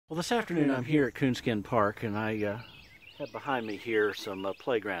Well, this afternoon I'm here at Coonskin Park, and I have behind me here some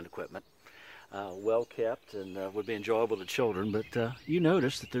playground equipment, well kept and would be enjoyable to children, but you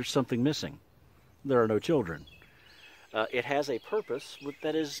notice that there's something missing. There are no children. It has a purpose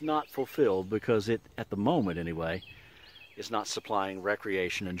that is not fulfilled because it, at the moment anyway, is not supplying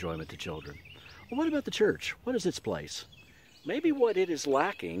recreation enjoyment to children. Well, what about the church? What is its place? Maybe what it is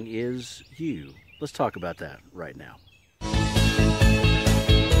lacking is you. Let's talk about that right now.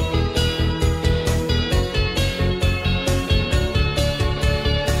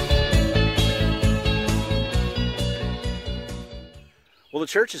 Well, the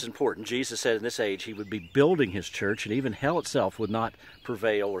church is important. Jesus said in this age he would be building his church, and even hell itself would not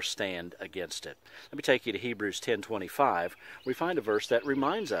prevail or stand against it. Let me take you to Hebrews 10:25. We find a verse that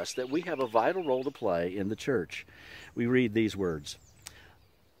reminds us that we have a vital role to play in the church. We read these words,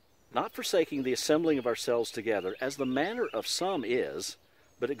 "Not forsaking the assembling of ourselves together, as the manner of some is,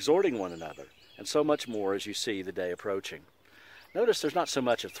 but exhorting one another, and so much more as you see the day approaching." Notice there's not so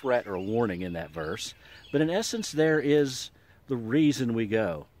much a threat or a warning in that verse, but in essence there is the reason we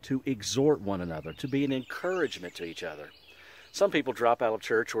go, to exhort one another, to be an encouragement to each other. Some people drop out of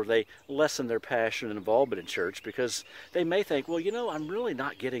church, or they lessen their passion and involvement in church because they may think, well, I'm really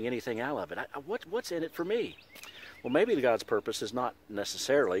not getting anything out of it. What's in it for me? Well, maybe God's purpose is not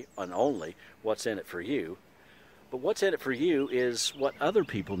necessarily and only what's in it for you, but what's in it for you is what other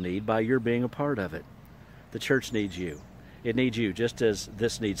people need by your being a part of it. The church needs you. It needs you just as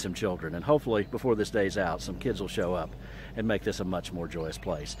this needs some children. And hopefully, before this day's out, some kids will show up and make this a much more joyous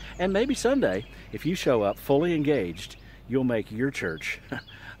place. And maybe someday, if you show up fully engaged, you'll make your church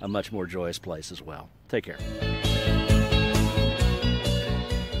a much more joyous place as well. Take care.